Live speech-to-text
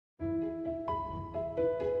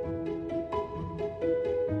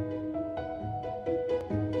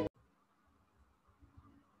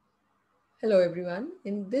Hello everyone.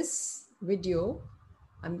 In this video,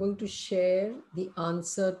 I'm going to share the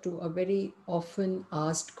answer to a very often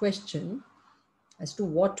asked question as to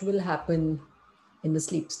what will happen in the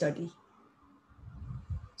sleep study.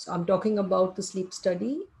 So I'm talking about the sleep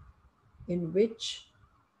study in which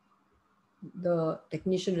the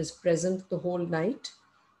technician is present the whole night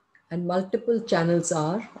and multiple channels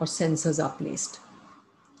are or sensors are placed.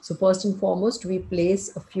 So first and foremost, we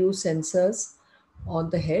place a few sensors on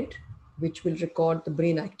the head, which will record the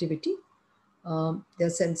brain activity. There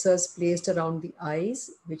are sensors placed around the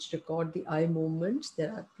eyes, which record the eye movements.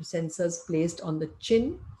 There are sensors placed on the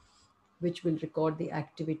chin, which will record the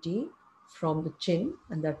activity from the chin,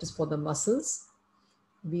 and that is for the muscles.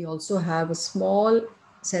 We also have a small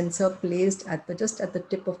sensor placed at just at the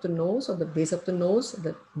tip of the nose or the base of the nose,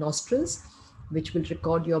 the nostrils, which will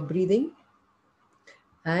record your breathing.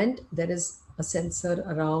 And there is a sensor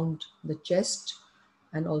around the chest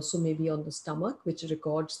and also maybe on the stomach, which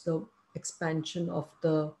records the expansion of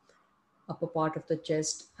the upper part of the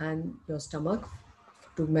chest and your stomach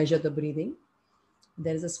to measure the breathing.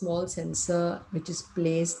 There is a small sensor which is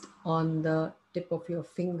placed on the tip of your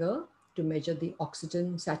finger to measure the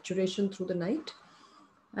oxygen saturation through the night.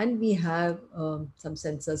 And we have some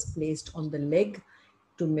sensors placed on the leg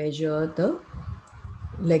to measure the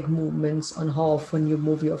leg movements, on how often you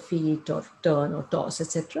move your feet or turn or toss,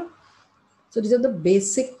 etc. So these are the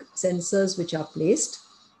basic sensors which are placed.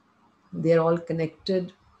 They are all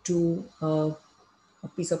connected to a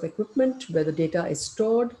piece of equipment where the data is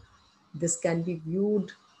stored. This can be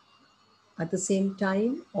viewed at the same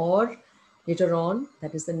time or later on,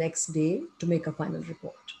 that is the next day, to make a final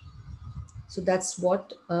report. So that's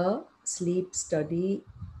what a sleep study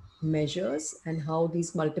measures and how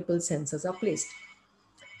these multiple sensors are placed.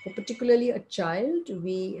 For particularly a child,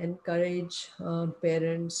 we encourage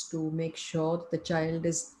parents to make sure that the child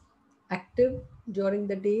is active during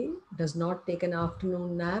the day, does not take an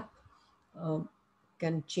afternoon nap, um,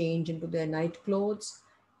 can change into their night clothes,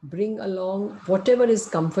 bring along whatever is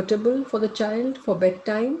comfortable for the child for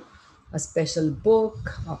bedtime, a special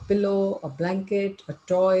book, a pillow, a blanket, a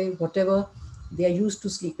toy, whatever they are used to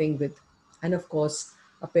sleeping with. And of course,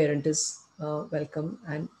 a parent is welcome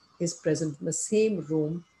and is present in the same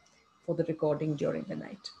room for the recording during the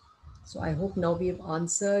night. So I hope now we have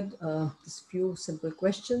answered these few simple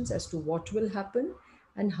questions as to what will happen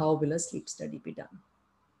and how will a sleep study be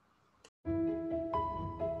done.